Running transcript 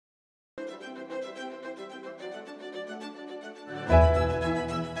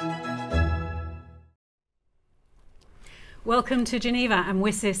Welcome to Geneva and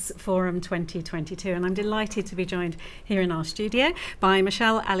WSIS Forum 2022, and I'm delighted to be joined here in our studio by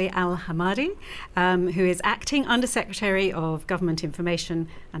Mashael Ali Al-Hammadi, who is Acting Undersecretary of Government Information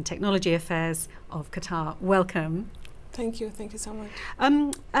and Technology Affairs of Qatar. Welcome. Thank you so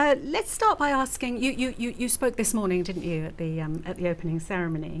much. Let's start by asking, you spoke this morning, didn't you, at the opening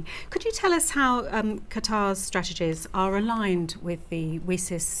ceremony. Could you tell us how Qatar's strategies are aligned with the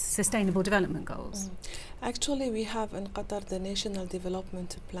WSIS Sustainable Development Goals? Actually, we have in Qatar the National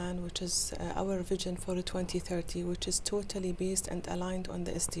Development Plan, which is our vision for 2030, which is totally based and aligned on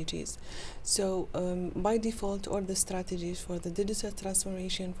the SDGs. So by default, all the strategies for the digital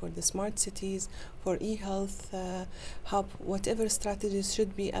transformation, for the smart cities, for e-health hub, whatever strategies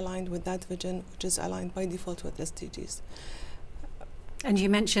should be aligned with that vision, which is aligned by default with SDGs. And you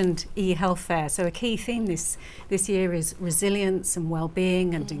mentioned e-health there, so a key theme this year is resilience and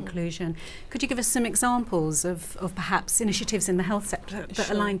well-being and inclusion. Could you give us some examples of perhaps initiatives in the health sector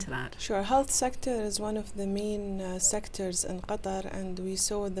that align to that? Sure. Health sector is one of the main sectors in Qatar, and we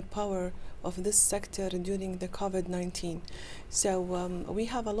saw the power of this sector during the COVID-19. So we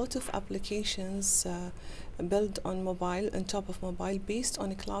have a lot of applications built on top of mobile, based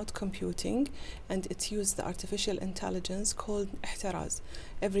on cloud computing, and it used the artificial intelligence called Ihtiraz.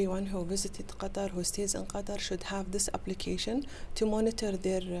 Everyone who visited Qatar, who stays in Qatar, should have this application to monitor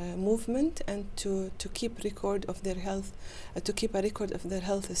their movement and to keep record of their health,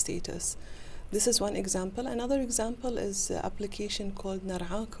 status. This is one example. Another example is an application called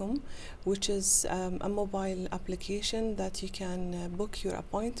Nar'akum, which is a mobile application that you can book your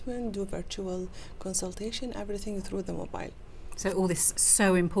appointment, do virtual consultation, everything through the mobile. So all this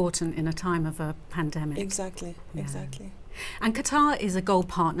so important in a time of a pandemic. Exactly, yeah. Exactly. And Qatar is a gold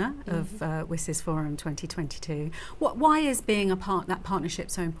partner of WSIS Forum 2022. Why is being that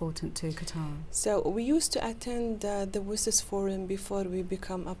partnership so important to Qatar? So we used to attend the WSIS Forum before we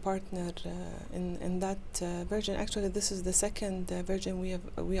become a partner in that version. Actually, this is the second version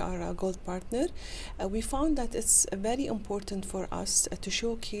we are a gold partner. We found that it's very important for us to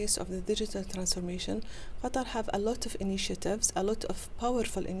showcase of the digital transformation. Qatar have a lot of initiatives, a lot of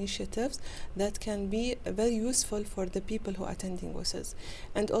powerful initiatives that can be very useful for the people who are attending WSIS,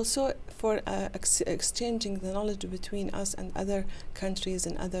 and also for exchanging the knowledge between us and other countries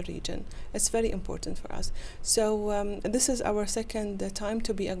in other regions. It's very important for us. So this is our second time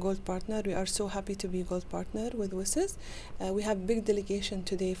to be a gold partner. We are so happy to be a gold partner with WSIS. We have big delegation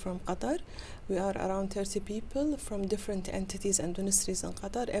today from Qatar. We are around 30 people from different entities and ministries in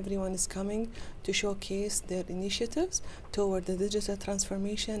Qatar. Everyone is coming to showcase their initiatives toward the digital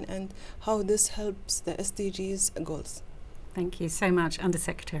transformation and how this helps the SDGs goals. Thank you so much,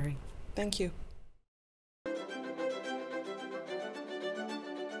 Undersecretary. Thank you.